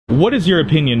What is your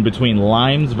opinion between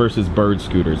Limes versus Bird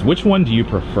scooters? Which one do you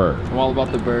prefer? I'm all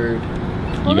about the Bird.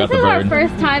 Well, this is our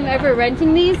first time ever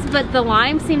renting these, but the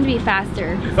Limes seem to be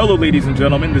faster. Hello ladies and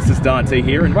gentlemen, this is Dante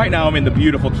here, and right now I'm in the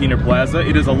beautiful Keener Plaza.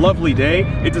 It is a lovely day.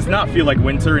 It does not feel like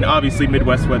winter, and obviously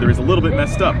Midwest weather is a little bit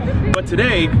messed up. But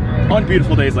today, on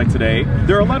beautiful days like today,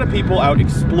 there are a lot of people out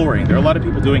exploring. There are a lot of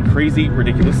people doing crazy,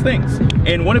 ridiculous things.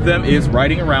 And one of them is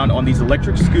riding around on these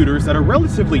electric scooters that are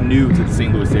relatively new to the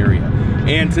St. Louis area.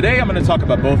 And today I'm gonna talk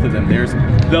about both of them. There's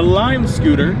the Lime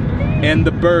scooter and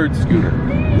the Bird scooter.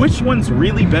 Which one's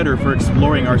really better for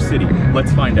exploring our city?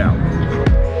 Let's find out.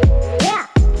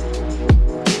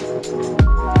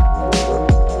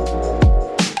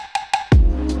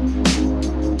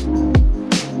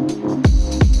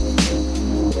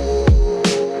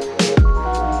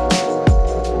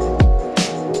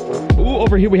 Ooh,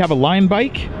 over here we have a Lime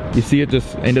bike. You see it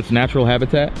just in its natural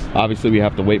habitat. Obviously we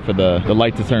have to wait for the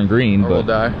light to turn green. Or we'll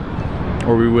die.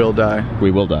 Or we will die. We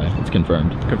will die. It's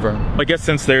confirmed. Confirmed. I guess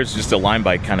since there's just a Lime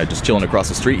bike kind of just chilling across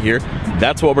the street here,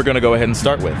 that's what we're going to go ahead and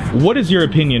start with. What is your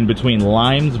opinion between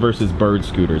Limes versus Bird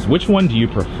scooters? Which one do you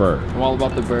prefer? I'm all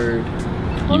about the Bird.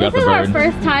 Well, this is our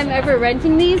first time ever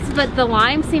renting these, but the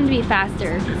Limes seem to be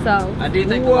faster, so. I do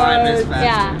think the Lime is faster.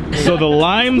 Yeah. So the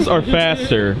Limes are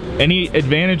faster. Any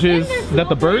advantages that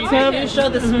the Birds have? They do show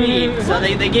the speed, so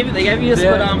they give you a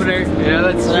speedometer. Yeah,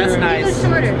 that's so that's nice. It's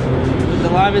shorter. The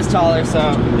Lime is taller,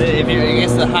 so if you're, I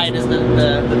guess the height is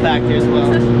the factor as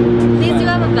well. These do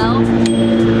have a bell.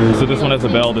 So this one has a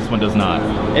bell, this one does not.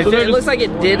 It looks like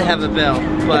it did have a bell,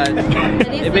 but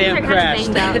it may have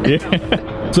crashed.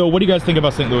 Yeah. So what do you guys think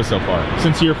about St. Louis so far?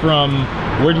 Since you're from,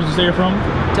 where did you say you're from?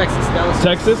 Texas.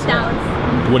 Texas?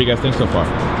 Dallas. What do you guys think so far?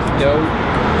 Yo.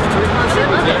 I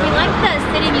love it. We like the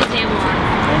City Museum a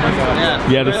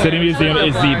lot. Yeah, the City Museum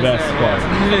is the best part.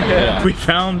 Yeah. We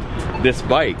found this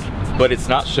bike, but it's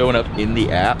not showing up in the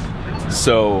app,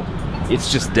 so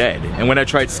it's just dead. And when I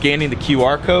tried scanning the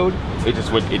QR code, it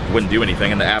wouldn't do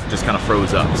anything, and the app just kind of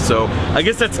froze up. So I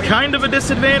guess that's kind of a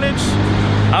disadvantage.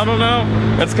 I don't know.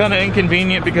 That's kind of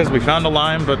inconvenient because we found a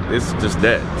Lime, but it's just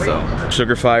dead. So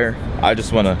Sugar Fire, I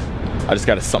just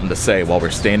got something to say while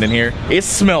we're standing here. It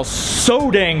smells so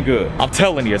dang good. I'm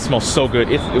telling you, it smells so good.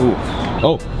 It's ooh.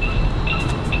 Oh,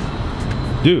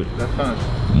 dude. That's fun.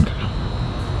 Okay.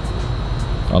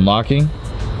 Unlocking.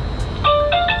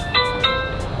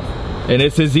 And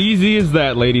it's as easy as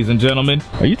that, ladies and gentlemen.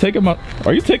 Are you taking my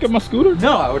scooter?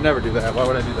 No, I would never do that. Why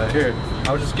would I do that? Here,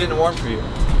 I was just getting it warm for you.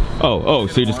 Oh,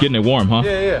 so you're just getting it warm, huh?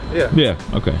 Yeah,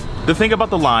 okay. The thing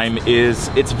about the Lime is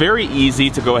it's very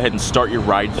easy to go ahead and start your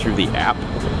ride through the app.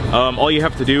 All you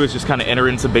have to do is just kind of enter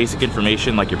in some basic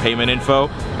information like your payment info,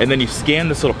 and then you scan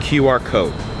this little QR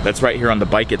code that's right here on the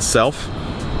bike itself.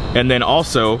 And then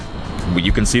also,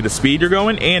 you can see the speed you're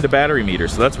going and a battery meter,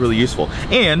 so that's really useful.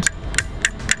 And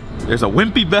there's a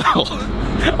wimpy bell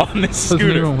on this scooter.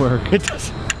 Doesn't even work. It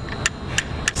doesn't.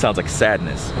 Sounds like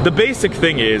sadness. The basic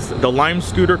thing is the Lime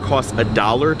scooter costs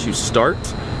 $1 to start,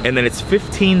 and then it's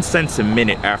 15 cents a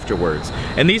minute afterwards.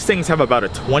 And these things have about a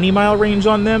 20-mile range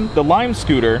on them. The Lime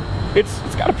scooter, it's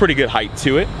got a pretty good height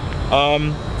to it.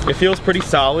 It feels pretty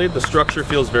solid. The structure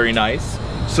feels very nice.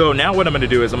 So now what I'm gonna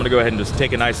do is I'm gonna go ahead and just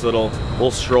take a nice little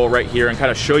stroll right here and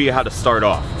kind of show you how to start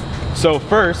off. So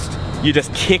first, you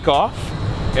just kick off,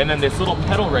 and then this little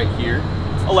pedal right here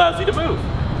allows you to move.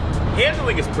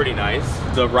 Handling is pretty nice.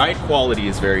 The ride quality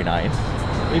is very nice.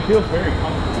 It feels very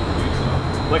comfortable to do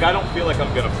so. Like, I don't feel like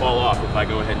I'm gonna fall off if I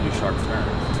go ahead and do sharp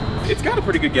turns. It's got a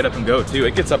pretty good get up and go too.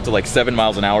 It gets up to like 7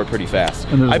 miles an hour pretty fast.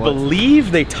 I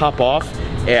believe they top off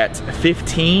at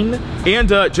 15. And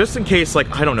just in case, like,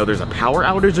 I don't know, there's a power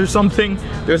outage or something,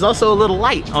 there's also a little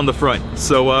light on the front.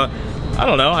 So I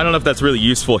don't know if that's really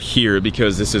useful here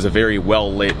because this is a very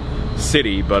well lit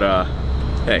city, but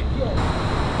hey.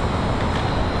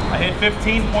 I hit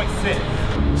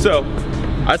 15.6. So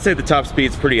I'd say the top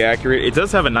speed's pretty accurate. It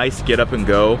does have a nice get up and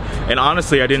go, and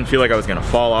honestly I didn't feel like I was gonna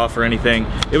fall off or anything.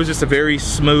 It was just a very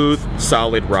smooth,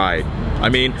 solid ride. I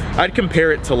mean, I'd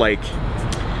compare it to like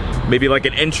maybe like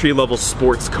an entry-level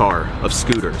sports car of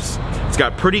scooters. It's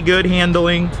got pretty good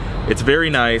handling. It's very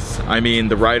nice. I mean,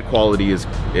 the ride quality is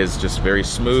just very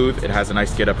smooth. It has a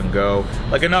nice get up and go,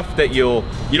 like enough that you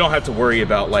don't have to worry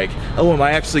about like, oh, am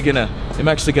I actually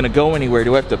gonna go anywhere?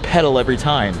 Do I have to pedal every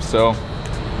time? So,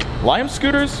 Lime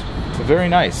scooters, very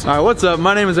nice. All right, what's up?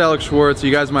 My name is Alex Schwartz.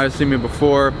 You guys might have seen me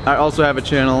before. I also have a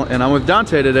channel, and I'm with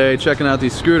Dante today checking out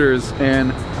these scooters,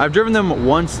 and I've driven them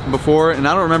once before, and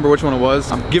I don't remember which one it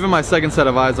was. I'm giving my second set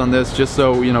of eyes on this just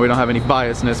so, you know, we don't have any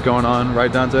biasness going on,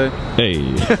 right, Dante?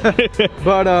 Hey.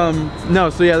 But, no,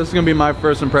 so yeah, this is gonna be my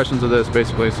first impressions of this,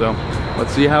 basically, so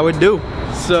let's see how it do.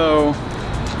 So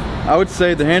I would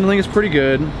say the handling is pretty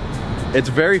good. It's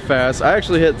very fast. I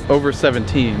actually hit over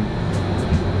 17.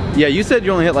 Yeah, you said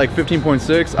you only hit like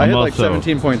 15.6. I hit like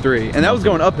 17.3, and that was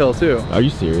going uphill too. Are you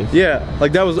serious? Yeah,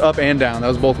 like that was up and down. That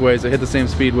was both ways. It hit the same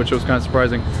speed, which was kind of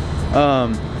surprising.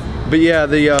 But yeah,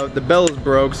 the bell is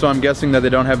broke, so I'm guessing that they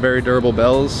don't have very durable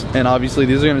bells. And obviously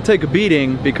these are gonna take a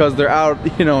beating because they're out,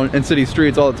 you know, in city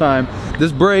streets all the time.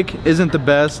 This brake isn't the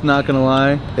best, not gonna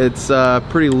lie. It's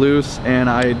pretty loose and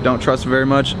I don't trust it very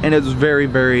much. And it's very,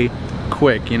 very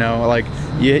quick, you know, like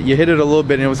you hit it a little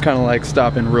bit and it was kind of like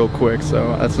stopping real quick.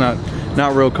 So that's not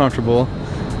real comfortable.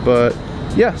 But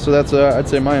yeah, so that's I'd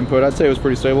say my input. I'd say it was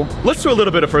pretty stable. Let's do a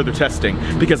little bit of further testing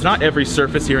because not every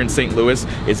surface here in St. Louis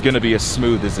is going to be as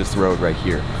smooth as this road right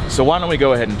here. So why don't we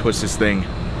go ahead and push this thing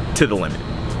to the limit.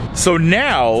 So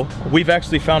now we've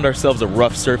actually found ourselves a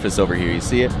rough surface over here. You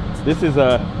see it? This is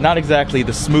not exactly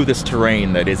the smoothest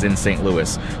terrain that is in St.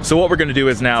 Louis. So what we're going to do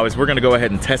is we're going to go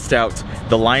ahead and test out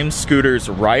the Lime scooter's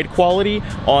ride quality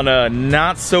on a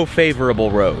not so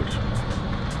favorable road.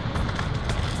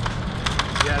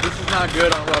 Yeah, this is not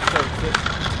good on rough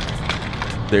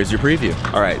surfaces. There's your preview.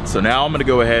 All right, so now I'm gonna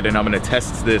go ahead and I'm gonna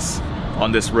test this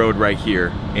on this road right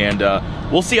here. And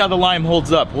we'll see how the Lime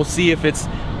holds up. We'll see if it's,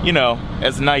 you know,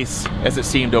 as nice as it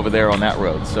seemed over there on that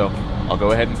road. So I'll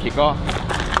go ahead and kick off.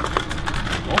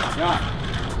 Oh my God.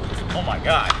 Oh my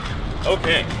God.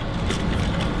 Okay.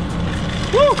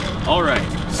 Woo! All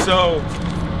right, so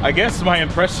I guess my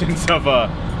impressions of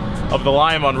the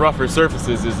Lime on rougher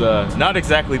surfaces is not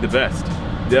exactly the best.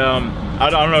 I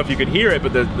don't know if you could hear it,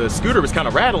 but the scooter was kind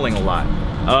of rattling a lot.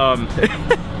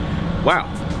 Wow.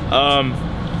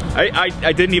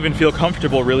 I didn't even feel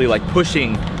comfortable really like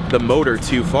pushing the motor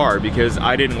too far because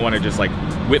I didn't want to just like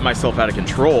whip myself out of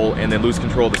control and then lose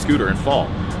control of the scooter and fall.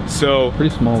 So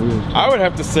pretty small wheels. I would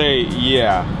have to say,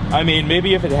 yeah. I mean,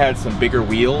 maybe if it had some bigger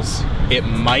wheels, it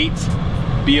might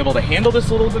be able to handle this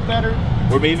a little bit better.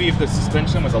 Or maybe if the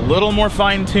suspension was a little more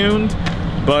fine-tuned.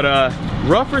 But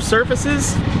rougher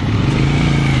surfaces,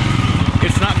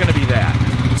 it's not gonna be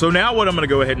that. So now what I'm gonna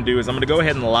go ahead and do is I'm gonna go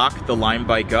ahead and lock the Lime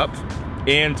bike up.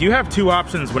 And you have two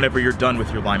options whenever you're done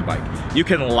with your Lime bike. You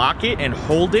can lock it and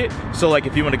hold it. So like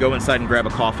if you wanna go inside and grab a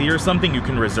coffee or something, you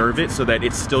can reserve it so that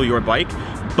it's still your bike.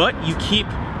 But you keep,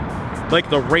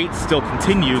 like the rate still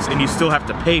continues and you still have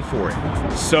to pay for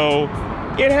it. So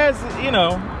it has, you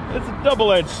know, it's a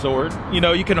double-edged sword. You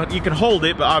know, you can hold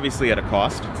it, but obviously at a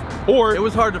cost. Or it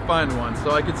was hard to find one,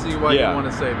 so I could see why you want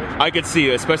to save it. I could see,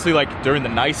 especially like during the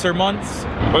nicer months.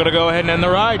 We're gonna go ahead and end the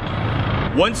ride.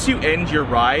 Once you end your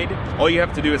ride, all you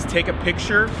have to do is take a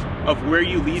picture of where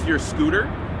you leave your scooter.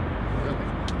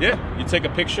 Yeah, you take a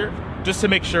picture just to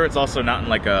make sure it's also not in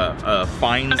like a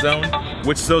fine zone,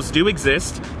 which those do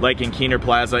exist, like in Keener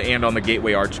Plaza and on the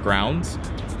Gateway Arch grounds.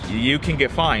 You can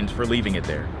get fined for leaving it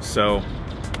there. So,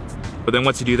 but then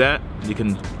once you do that, you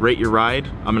can rate your ride.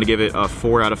 I'm gonna give it a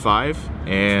 4 out of 5,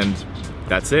 and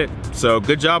that's it. So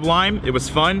good job, Lime. It was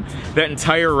fun. That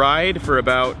entire ride for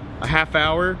about a half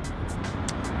hour,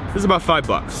 this is about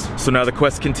 $5. So now the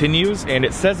quest continues, and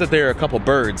it says that there are a couple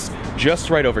birds just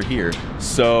right over here.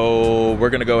 So we're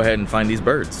gonna go ahead and find these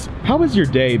birds. How has your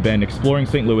day been exploring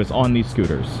St. Louis on these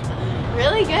scooters?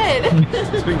 Really good.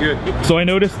 It's been good. So I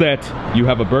noticed that you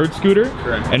have a bird scooter,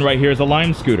 correct, and right here is a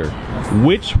Lime scooter.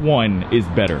 Which one is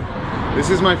better? This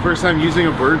is my first time using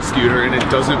a bird scooter and it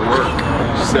doesn't work.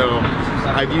 So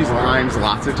I've used Limes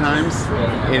lots of times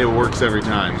and it works every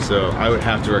time. So I would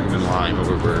have to recommend Lime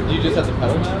over bird. You just have to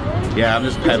pedal now? Yeah, I'm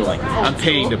just pedaling. I'm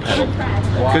paying to pedal.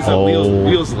 Because the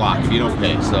wheels lock if you don't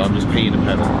pay. So I'm just paying to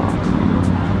pedal.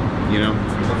 You know?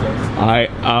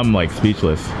 I'm like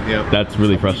speechless. Yep. That's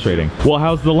really frustrating. Well,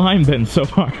 how's the Lime been so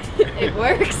far? It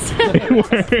works. It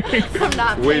works. I'm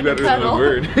not way better than a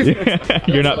bird. Yeah,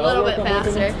 you're not a little bit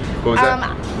faster. What was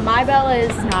that? My bell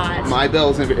is not. My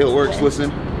bell's it works.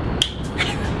 Listen.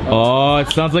 Oh,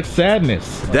 it sounds like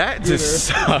sadness. That just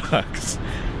sucks.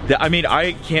 I mean,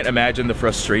 I can't imagine the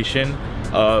frustration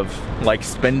of like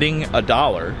spending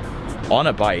 $1 on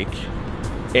a bike.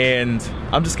 And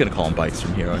I'm just gonna call them bikes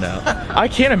from here on out. I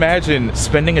can't imagine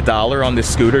spending $1 on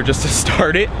this scooter just to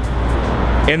start it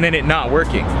and then it not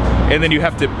working. And then you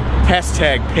have to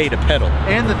 #pay to pedal.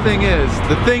 And the thing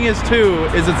is too,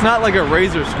 is it's not like a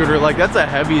Razor scooter, like that's a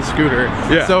heavy scooter.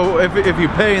 Yeah. So if you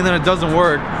pay and then it doesn't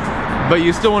work, but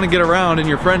you still want to get around and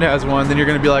your friend has one, then you're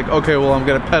going to be like, okay, well, I'm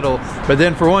going to pedal. But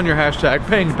then for one, you're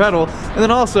 #paying to pedal. And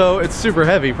then also, it's super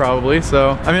heavy probably.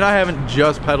 So, I mean, I haven't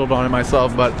just pedaled on it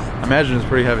myself, but I imagine it's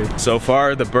pretty heavy. So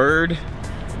far, the bird,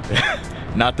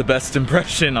 not the best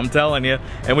impression, I'm telling you.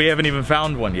 And we haven't even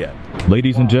found one yet.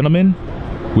 Ladies and gentlemen,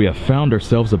 We have found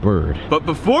ourselves a bird. But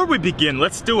before we begin,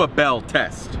 let's do a bell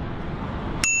test.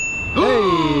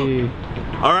 Hey!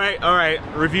 All right,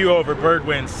 review over, bird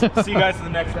wins. See you guys in the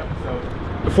next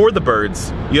episode. For the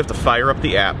birds, you have to fire up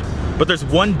the app, but there's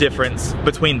one difference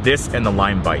between this and the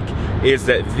Lime bike, is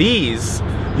that these,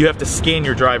 you have to scan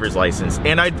your driver's license.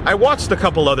 And I watched a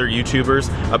couple other YouTubers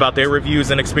about their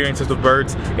reviews and experiences with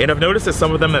birds, and I've noticed that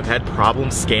some of them have had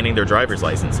problems scanning their driver's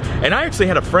license. And I actually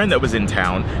had a friend that was in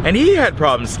town, and he had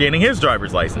problems scanning his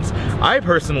driver's license. I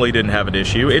personally didn't have an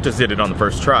issue, it just did it on the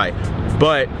first try.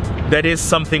 But that is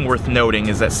something worth noting,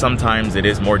 is that sometimes it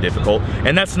is more difficult,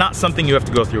 and that's not something you have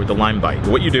to go through with the Lime bike.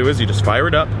 What you do is you just fire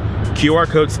it up, QR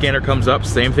code scanner comes up,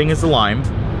 same thing as the Lime,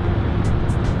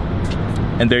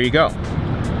 and there you go.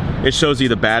 It shows you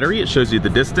the battery, it shows you the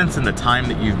distance and the time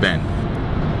that you've been.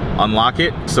 Unlock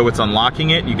it, so it's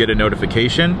unlocking it, you get a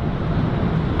notification,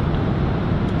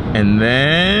 and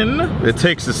then it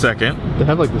takes a second. They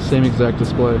have like the same exact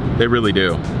display. They really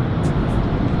do.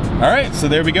 All right, so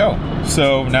there we go.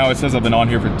 So now it says I've been on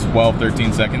here for 12,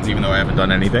 13 seconds, even though I haven't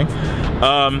done anything.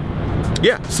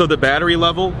 Yeah, so the battery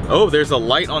level, oh, there's a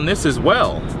light on this as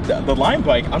well. The Lime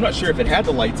bike, I'm not sure if it had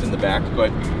the lights in the back, but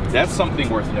that's something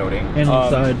worth noting. And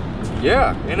inside.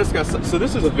 Yeah, and it's got, so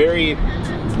this is a very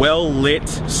well-lit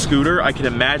scooter. I can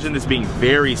imagine this being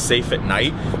very safe at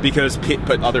night because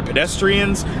other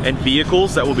pedestrians and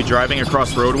vehicles that will be driving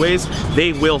across roadways,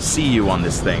 they will see you on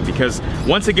this thing, because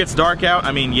once it gets dark out,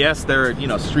 I mean, yes, there are, you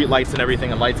know, street lights and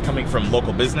everything and lights coming from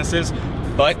local businesses,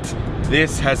 but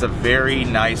this has a very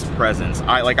nice presence.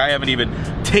 I haven't even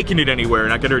taken it anywhere,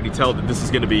 and I can already tell that this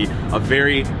is going to be a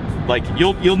very, like,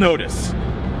 you'll notice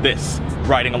this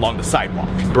riding along the sidewalk.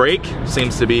 Brake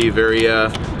seems to be very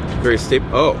stable.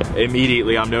 Oh,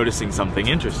 immediately I'm noticing something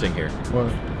interesting here.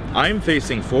 What? I'm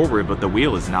facing forward, but the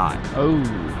wheel is not. Oh.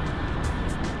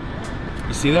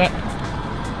 You see that?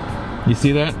 You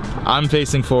see that? I'm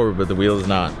facing forward, but the wheel is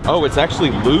not. Oh, it's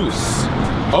actually loose.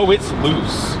 Oh, it's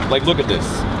loose. Like, look at this.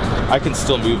 I can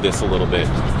still move this a little bit,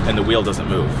 and the wheel doesn't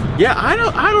move. Yeah, I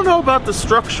don't know about the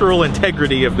structural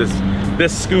integrity of this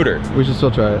scooter. We should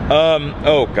still try it.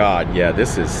 Oh God, yeah,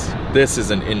 this is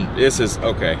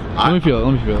okay. Let me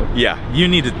feel it. Yeah, you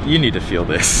need to feel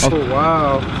this. Oh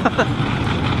wow.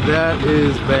 That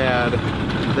is bad.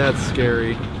 That's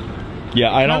scary.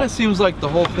 Yeah, I don't. It kind of seems like the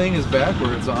whole thing is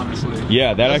backwards, honestly.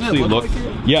 Yeah, that Doesn't actually it look looks. like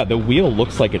it? Yeah, the wheel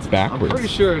looks like it's backwards. I'm pretty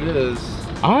sure it is.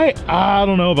 I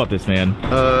don't know about this, man.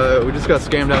 We just got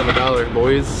scammed out of $1,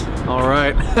 boys. All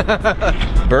right.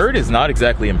 Bird is not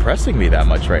exactly impressing me that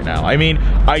much right now. I mean,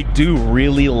 I do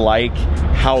really like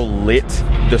how lit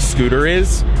the scooter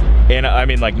is. And I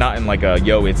mean, like, not in like a,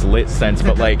 yo, it's lit sense,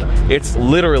 but like, it's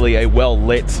literally a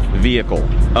well-lit vehicle.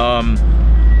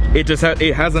 It just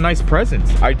it has a nice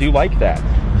presence. I do like that.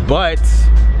 But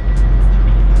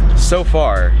so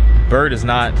far, Bird is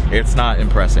not, it's not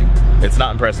impressing. It's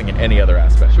not impressing in any other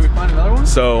aspect. Should we find another one?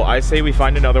 So I say we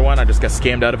find another one. I just got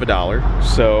scammed out of $1.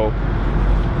 So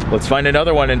let's find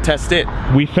another one and test it.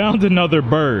 We found another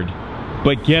bird,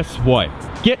 but guess what?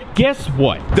 Guess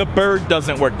what? The bird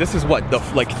doesn't work. This is what, the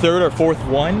like third or fourth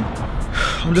one?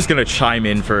 I'm just gonna chime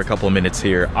in for a couple of minutes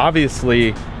here.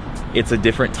 Obviously, it's a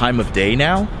different time of day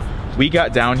now. We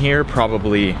got down here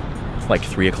probably like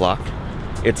 3 o'clock.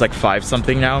 It's like 5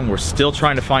 something now, and we're still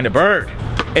trying to find a bird.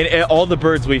 And all the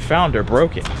birds we found are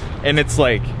broken. And it's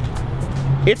like,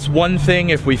 it's one thing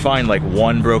if we find like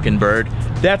one broken bird.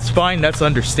 That's fine, that's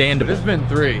understandable. But it's been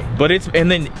 3. But and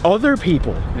then other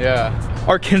people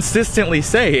are consistently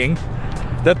saying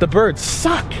that the birds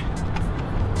suck.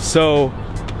 So,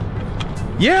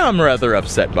 yeah, I'm rather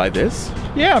upset by this.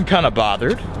 Yeah, I'm kind of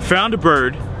bothered. Found a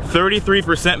bird,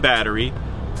 33% battery.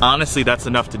 Honestly, that's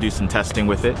enough to do some testing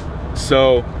with it.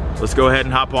 So let's go ahead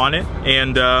and hop on it.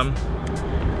 And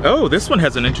oh, this one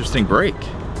has an interesting brake.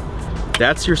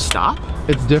 That's your stop?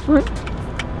 It's different?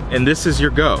 And this is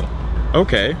your go.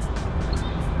 Okay.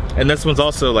 And this one's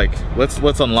also like,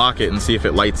 let's unlock it and see if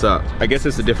it lights up. I guess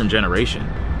it's a different generation.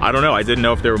 I don't know, I didn't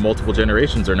know if there were multiple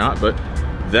generations or not, but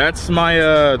that's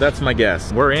my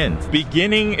guess. We're in.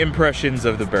 Beginning impressions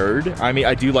of the bird. I mean,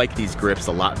 I do like these grips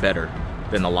a lot better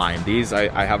than the Lime. These,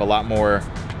 I have a lot more,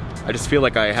 I just feel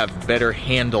like I have better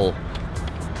handle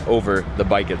over the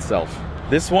bike itself.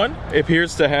 This one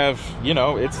appears to have, you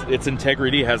know, its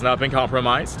integrity has not been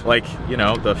compromised, like, you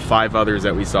know, the 5 others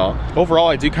that we saw. Overall,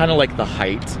 I do kind of like the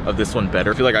height of this one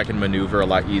better. I feel like I can maneuver a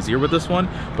lot easier with this one,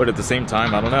 but at the same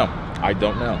time, I don't know. I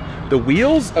don't know. The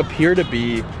wheels appear to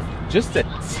be just a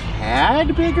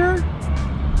tad bigger.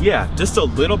 Yeah, just a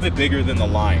little bit bigger than the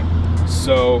Lime.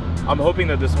 So I'm hoping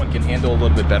that this one can handle a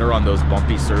little bit better on those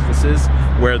bumpy surfaces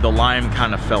where the Lime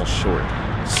kind of fell short.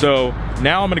 So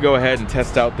now I'm gonna go ahead and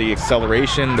test out the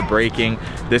acceleration, the braking.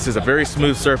 This is a very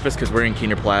smooth surface because we're in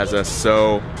Keener Plaza,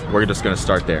 so we're just gonna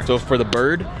start there. So for the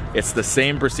Bird, it's the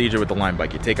same procedure with the Lime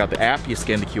bike. You take out the app, you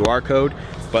scan the QR code,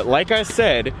 but like I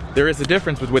said, there is a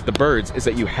difference with the Birds, is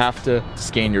that you have to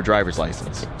scan your driver's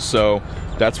license. So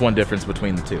that's one difference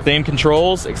between the two. Same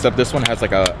controls, except this one has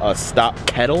like a stop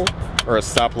pedal or a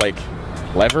stop like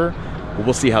lever.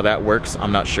 We'll see how that works,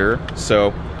 I'm not sure.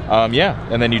 So yeah,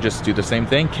 and then you just do the same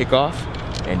thing, kick off,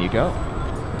 and you go.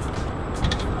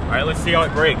 All right, let's see how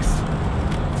it brakes.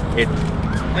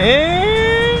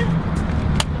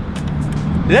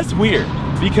 That's weird,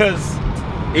 because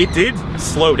it did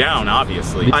slow down,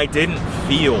 obviously. I didn't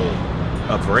feel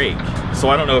a brake, so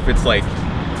I don't know if it's like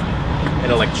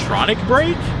an electronic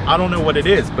brake. I don't know what it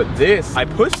is, but this, I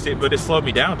pushed it, but it slowed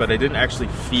me down, but I didn't actually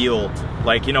feel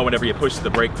like, you know, whenever you push the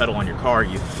brake pedal on your car,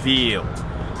 you feel.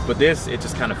 But this, it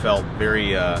just kind of felt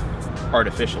very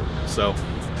artificial. So,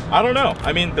 I don't know.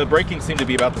 I mean, the braking seemed to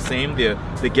be about the same.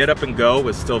 The get up and go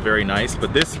was still very nice,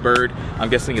 but this Bird, I'm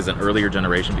guessing, is an earlier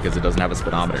generation because it doesn't have a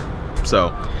speedometer.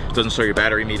 So, it doesn't show your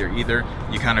battery meter either.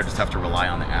 You kind of just have to rely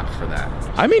on the app for that.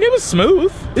 I mean, it was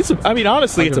smooth. I mean,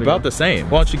 honestly, it's about the same.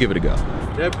 Why don't you give it a go?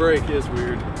 That brake is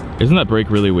weird. Isn't that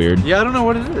brake really weird? Yeah, I don't know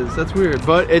what it is. That's weird,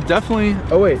 but it definitely,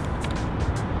 oh wait.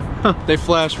 They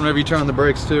flash whenever you turn on the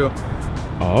brakes too.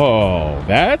 Oh,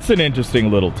 that's an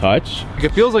interesting little touch. It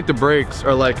feels like the brakes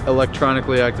are like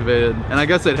electronically activated, and I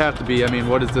guess they'd have to be. I mean,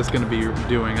 what is this going to be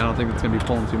doing? I don't think it's going to be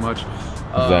pulling too much.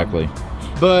 Exactly.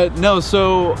 But no,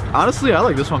 so honestly, I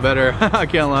like this one better. I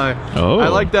can't lie. Oh. I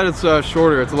like that it's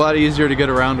shorter. It's a lot easier to get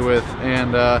around with,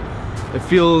 and it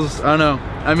feels, I don't know.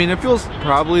 I mean, it feels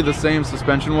probably the same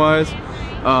suspension-wise,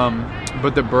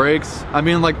 but the brakes, I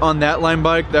mean, like on that Lime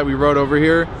bike that we rode over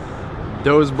here,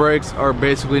 those brakes are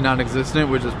basically non-existent,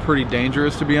 which is pretty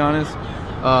dangerous, to be honest.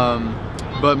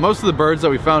 But most of the Birds that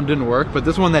we found didn't work, but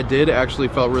this one that did actually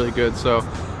felt really good. So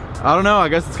I don't know, I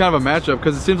guess it's kind of a matchup,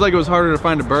 because it seems like it was harder to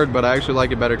find a Bird, but I actually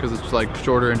like it better because it's like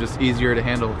shorter and just easier to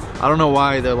handle. I don't know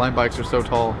why the Lime bikes are so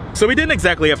tall. So we didn't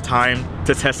exactly have time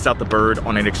to test out the Bird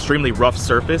on an extremely rough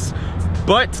surface,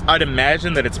 but I'd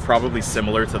imagine that it's probably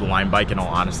similar to the Lime bike in all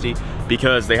honesty,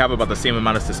 because they have about the same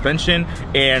amount of suspension,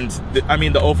 and I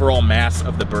mean, the overall mass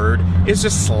of the Bird is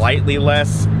just slightly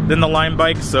less than the Lime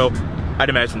bike, so I'd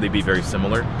imagine they'd be very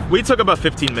similar. We took about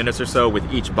 15 minutes or so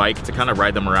with each bike to kind of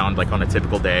ride them around like on a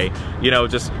typical day. You know,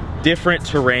 just different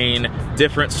terrain,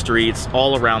 different streets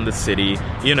all around the city.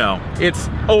 You know, it's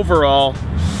overall,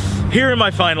 here are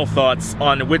my final thoughts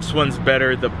on which one's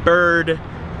better, the Bird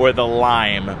or the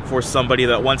Lime, for somebody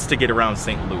that wants to get around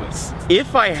St. Louis.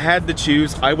 If I had to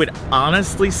choose, I would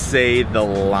honestly say the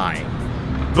Lime.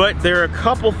 But there are a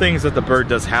couple things that the Bird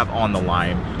does have on the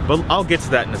Lime, but I'll get to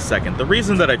that in a second. The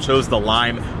reason that I chose the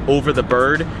Lime over the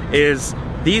Bird is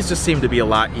these just seem to be a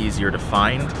lot easier to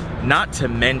find. Not to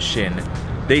mention,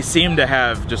 they seem to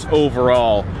have just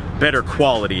overall better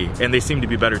quality, and they seem to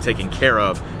be better taken care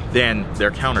of than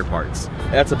their counterparts.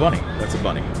 That's a bunny, that's a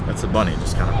bunny, that's a bunny,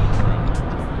 just kind of...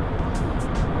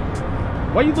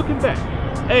 Why are you looking back?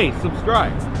 Hey,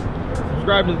 subscribe.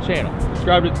 Subscribe to the channel.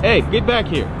 Subscribe to, hey, get back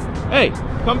here. Hey,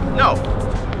 come, no.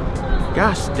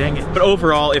 Gosh dang it. But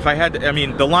overall, if I had to, I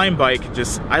mean, the Lime bike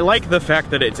just, I like the fact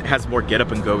that it has more get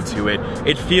up and go to it.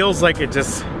 It feels like it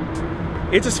just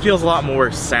feels a lot more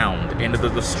sound, and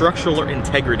the structural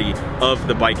integrity of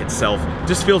the bike itself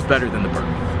just feels better than the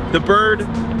Bird. The Bird,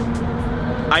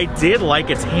 I did like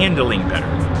its handling better.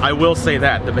 I will say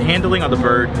that. The handling on the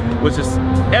Bird was just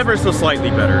ever so slightly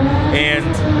better, and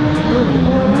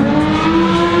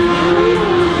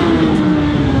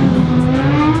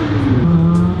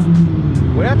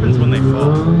what happens when they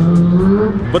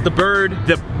fall? But the Bird,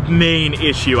 the main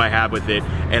issue I have with it,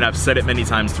 and I've said it many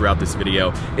times throughout this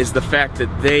video, is the fact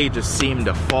that they just seem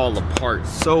to fall apart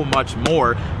so much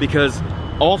more, because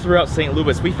all throughout St.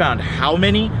 Louis, we found how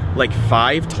many? Like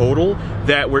 5 total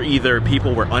that were either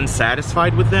people were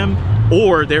unsatisfied with them,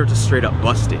 or they were just straight up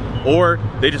busted, or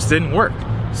they just didn't work.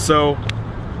 So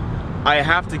I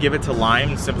have to give it to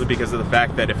Lime simply because of the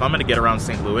fact that if I'm gonna get around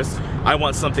St. Louis, I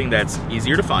want something that's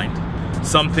easier to find,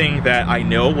 something that I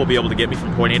know will be able to get me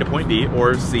from point A to point B,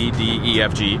 or C, D, E,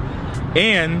 F, G,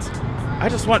 and I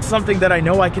just want something that I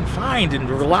know I can find and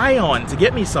rely on to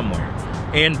get me somewhere.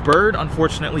 And Bird,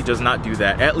 unfortunately, does not do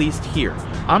that, at least here.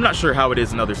 I'm not sure how it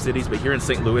is in other cities, but here in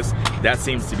St. Louis, that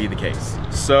seems to be the case.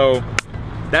 So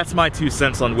that's my 2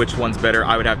 cents on which one's better.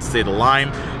 I would have to say the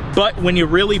Lime, but when you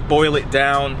really boil it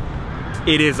down,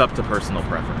 it is up to personal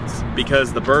preference,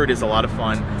 because the Bird is a lot of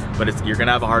fun, but you're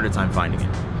gonna have a harder time finding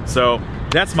it. So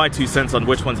that's my 2 cents on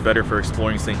which one's better for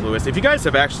exploring St. Louis. If you guys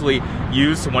have actually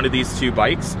used one of these 2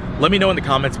 bikes, let me know in the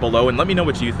comments below and let me know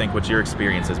what you think, what your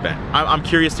experience has been. I'm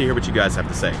curious to hear what you guys have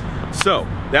to say. So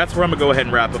that's where I'm gonna go ahead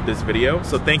and wrap up this video.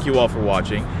 So thank you all for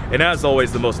watching. And as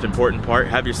always, the most important part,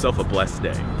 have yourself a blessed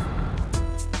day.